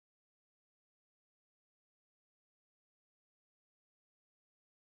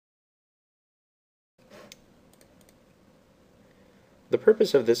The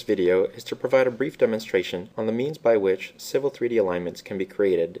purpose of this video is to provide a brief demonstration on the means by which Civil 3D alignments can be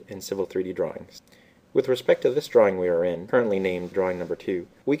created in Civil 3D drawings. With respect to this drawing we are in, currently named drawing number 2,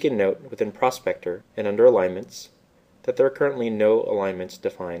 we can note within Prospector and under Alignments that there are currently no alignments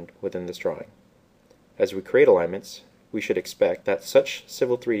defined within this drawing. As we create alignments, we should expect that such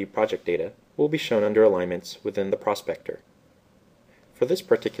Civil 3D project data will be shown under Alignments within the Prospector. For this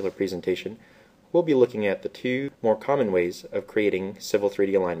particular presentation, we'll be looking at the two more common ways of creating Civil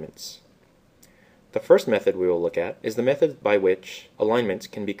 3D alignments. The first method we will look at is the method by which alignments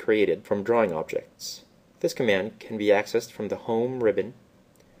can be created from drawing objects. This command can be accessed from the Home ribbon,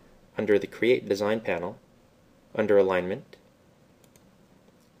 under the Create Design panel, under Alignment,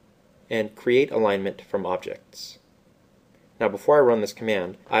 and Create Alignment from Objects. Now before I run this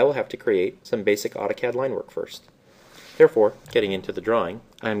command, I will have to create some basic Autocad line work first. Therefore, getting into the drawing,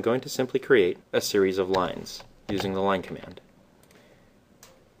 I am going to simply create a series of lines using the line command.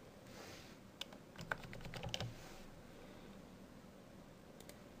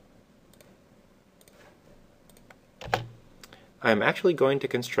 I am actually going to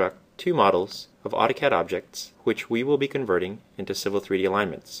construct two models of AutoCAD objects which we will be converting into Civil 3D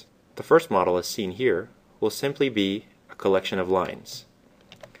alignments. The first model, as seen here, will simply be a collection of lines.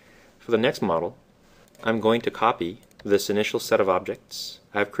 For the next model, I'm going to copy this initial set of objects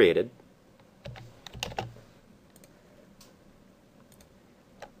I've created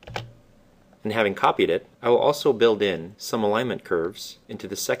and having copied it, I will also build in some alignment curves into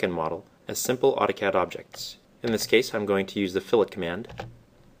the second model as simple AutoCAD objects. In this case, I'm going to use the fillet command,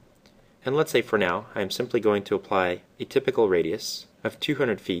 and let's say for now I'm simply going to apply a typical radius of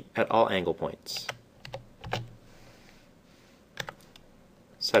 200 feet at all angle points.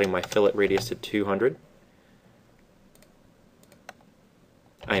 Setting my fillet radius to 200,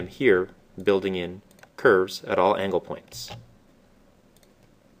 I am here building in curves at all angle points.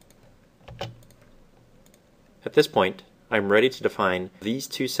 At this point, I'm ready to define these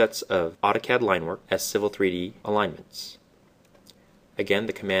two sets of AutoCAD line work as Civil 3D alignments. Again,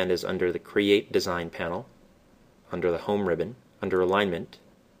 the command is under the Create Design panel, under the Home ribbon, under Alignment.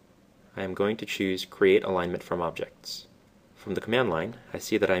 I am going to choose Create Alignment from Objects. From the command line, I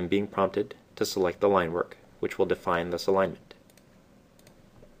see that I am being prompted to select the line work, which will define this alignment.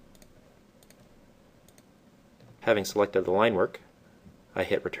 Having selected the line work, I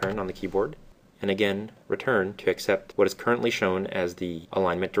hit Return on the keyboard, and again return to accept what is currently shown as the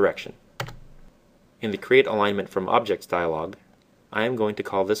alignment direction. In the Create Alignment from Objects dialog, I am going to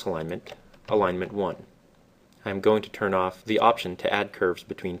call this alignment Alignment 1. I am going to turn off the option to add curves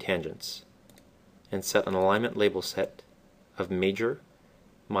between tangents and set an alignment label set of major,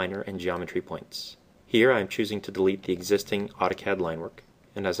 minor, and geometry points. Here I am choosing to delete the existing AutoCAD line work,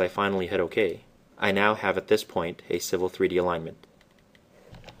 and as I finally hit OK, I now have at this point a Civil 3D alignment.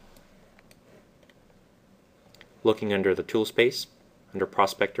 Looking under the tool space, under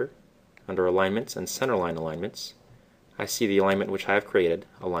Prospector, under Alignments and Centerline Alignments, I see the alignment which I have created,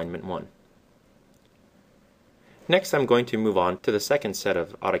 Alignment 1. Next I'm going to move on to the second set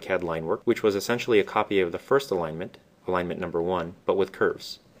of AutoCAD line work, which was essentially a copy of the first alignment, Alignment number 1, but with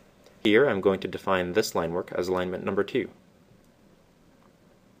curves. Here I'm going to define this line work as Alignment number 2.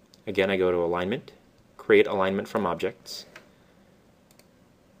 Again, I go to Alignment, Create Alignment from Objects,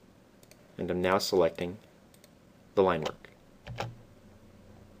 and I'm now selecting the line work.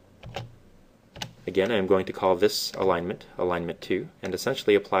 Again, I am going to call this alignment Alignment 2 and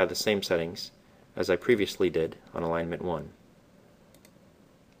essentially apply the same settings as I previously did on Alignment 1.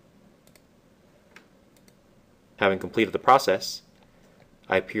 Having completed the process,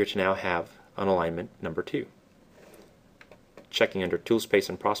 I appear to now have an alignment number 2. Checking under Tool Space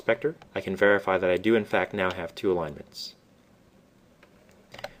and Prospector, I can verify that I do in fact now have two alignments.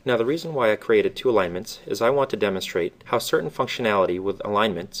 Now the reason why I created two alignments is I want to demonstrate how certain functionality with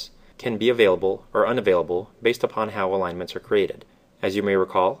alignments can be available or unavailable based upon how alignments are created. As you may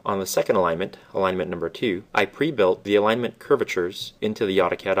recall, on the second alignment, Alignment number 2, I pre-built the alignment curvatures into the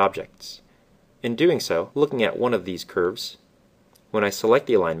AutoCAD objects. In doing so, looking at one of these curves, when I select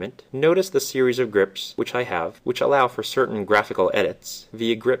the alignment, notice the series of grips which I have, which allow for certain graphical edits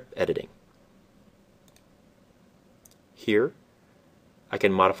via grip editing. Here, I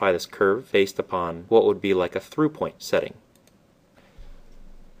can modify this curve based upon what would be like a through point setting.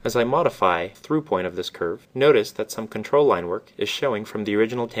 As I modify through point of this curve, notice that some control line work is showing from the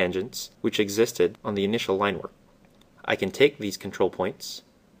original tangents which existed on the initial line work. I can take these control points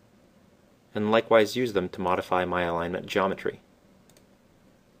and likewise use them to modify my alignment geometry.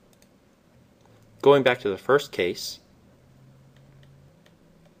 Going back to the first case,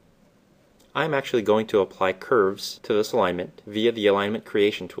 I'm actually going to apply curves to this alignment via the alignment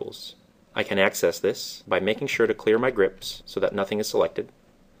creation tools. I can access this by making sure to clear my grips so that nothing is selected,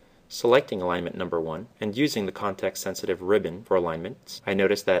 selecting alignment number 1, and using the context-sensitive ribbon for alignments. I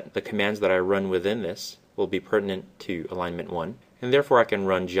notice that the commands that I run within this will be pertinent to alignment 1, and therefore I can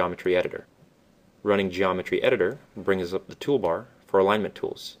run Geometry Editor. Running Geometry Editor brings up the toolbar for alignment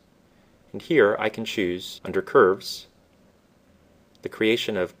tools. And here I can choose, under Curves, the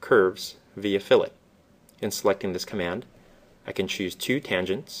creation of curves via fillet. In selecting this command, I can choose 2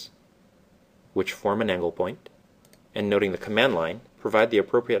 tangents, which form an angle point, and noting the command line, provide the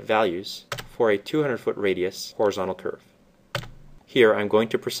appropriate values for a 200-foot radius horizontal curve. Here I'm going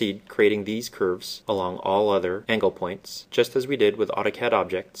to proceed creating these curves along all other angle points, just as we did with Autocad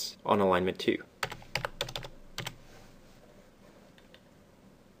objects on alignment 2.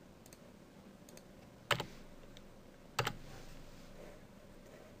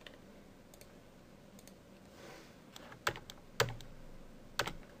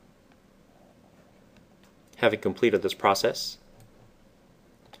 Having completed this process,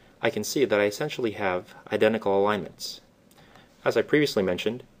 I can see that I essentially have identical alignments. As I previously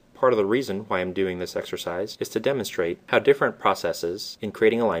mentioned, part of the reason why I'm doing this exercise is to demonstrate how different processes in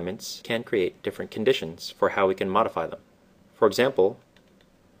creating alignments can create different conditions for how we can modify them. For example,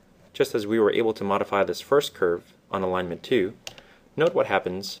 just as we were able to modify this first curve on alignment 2, note what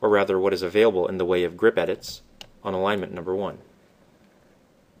happens, or rather what is available in the way of grip edits, on alignment number 1.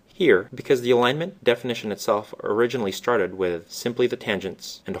 Here, because the alignment definition itself originally started with simply the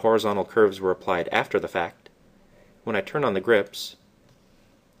tangents and horizontal curves were applied after the fact, when I turn on the grips,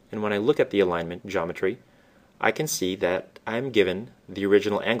 and when I look at the alignment geometry, I can see that I'm given the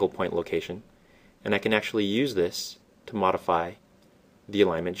original angle point location, and I can actually use this to modify the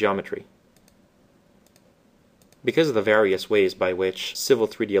alignment geometry. Because of the various ways by which Civil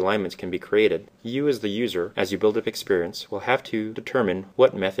 3D alignments can be created, you as the user, as you build up experience, will have to determine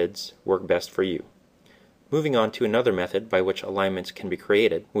what methods work best for you. Moving on to another method by which alignments can be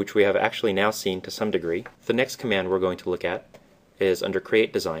created, which we have actually now seen to some degree, the next command we're going to look at is under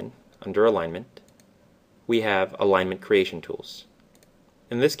Create Design, under Alignment, we have Alignment Creation Tools.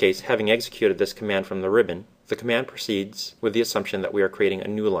 In this case, having executed this command from the ribbon, the command proceeds with the assumption that we are creating a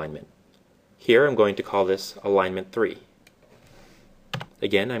new alignment. Here I'm going to call this Alignment 3.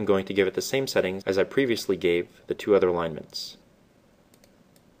 Again, I'm going to give it the same settings as I previously gave the 2 other alignments.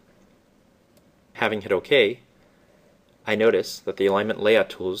 Having hit OK, I notice that the alignment layout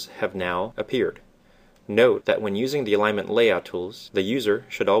tools have now appeared. Note that when using the alignment layout tools, the user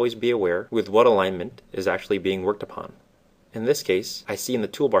should always be aware with what alignment is actually being worked upon. In this case, I see in the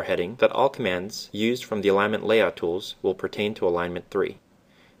toolbar heading that all commands used from the alignment layout tools will pertain to alignment 3.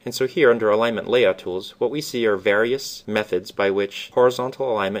 And so here under Alignment Layout Tools, what we see are various methods by which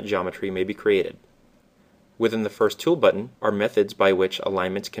horizontal alignment geometry may be created. Within the first tool button are methods by which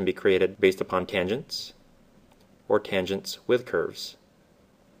alignments can be created based upon tangents or tangents with curves.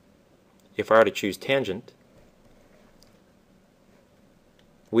 If I were to choose tangent,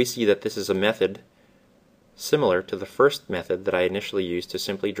 we see that this is a method similar to the first method that I initially used to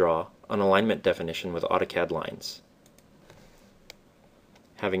simply draw an alignment definition with Autocad lines.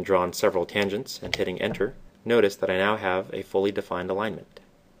 Having drawn several tangents and hitting Enter, notice that I now have a fully defined alignment.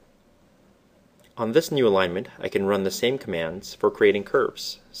 On this new alignment, I can run the same commands for creating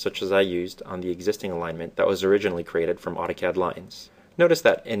curves, such as I used on the existing alignment that was originally created from Autocad lines. Notice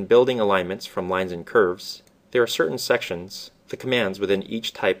that in building alignments from lines and curves, there are certain sections, the commands within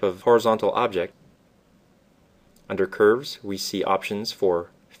each type of horizontal object. Under curves, we see options for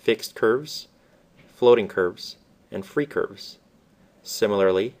fixed curves, floating curves, and free curves.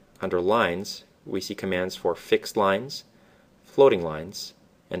 Similarly, under lines, we see commands for fixed lines, floating lines,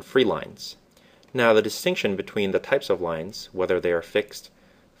 and free lines. Now the distinction between the types of lines, whether they are fixed,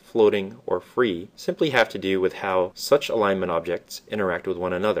 floating, or free, simply have to do with how such alignment objects interact with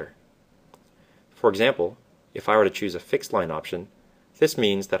one another. For example, if I were to choose a fixed line option, this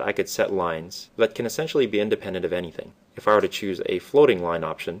means that I could set lines that can essentially be independent of anything. If I were to choose a floating line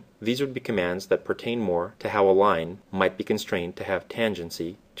option, these would be commands that pertain more to how a line might be constrained to have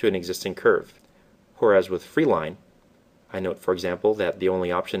tangency to an existing curve. Whereas with free line, I note for example that the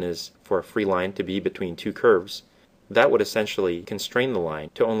only option is for a free line to be between 2 curves. That would essentially constrain the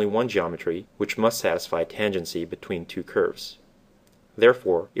line to only one geometry which must satisfy tangency between 2 curves.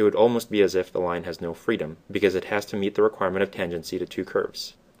 Therefore, it would almost be as if the line has no freedom, because it has to meet the requirement of tangency to 2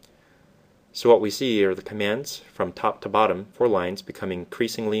 curves. So what we see are the commands from top to bottom for lines become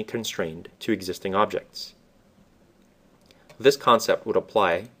increasingly constrained to existing objects. This concept would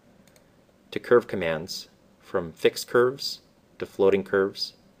apply to curve commands from fixed curves to floating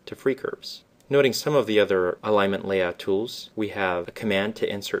curves to free curves. Noting some of the other alignment layout tools, we have a command to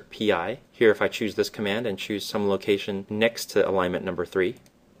insert PI. Here, if I choose this command and choose some location next to alignment number 3,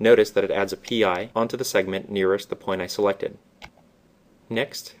 notice that it adds a PI onto the segment nearest the point I selected.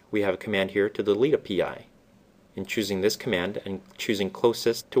 Next, we have a command here to delete a PI. In choosing this command and choosing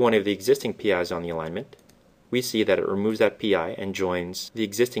closest to one of the existing PIs on the alignment, we see that it removes that PI and joins the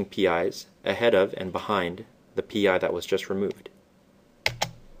existing PIs ahead of and behind the PI that was just removed.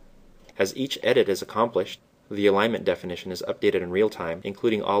 As each edit is accomplished, the alignment definition is updated in real time,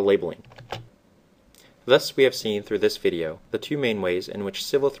 including all labeling. Thus, we have seen through this video the two main ways in which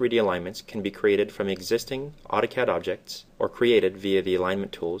Civil 3D alignments can be created from existing Autocad objects or created via the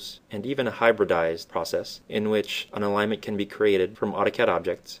alignment tools, and even a hybridized process in which an alignment can be created from Autocad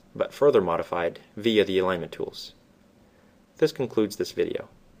objects but further modified via the alignment tools. This concludes this video.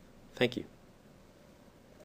 Thank you.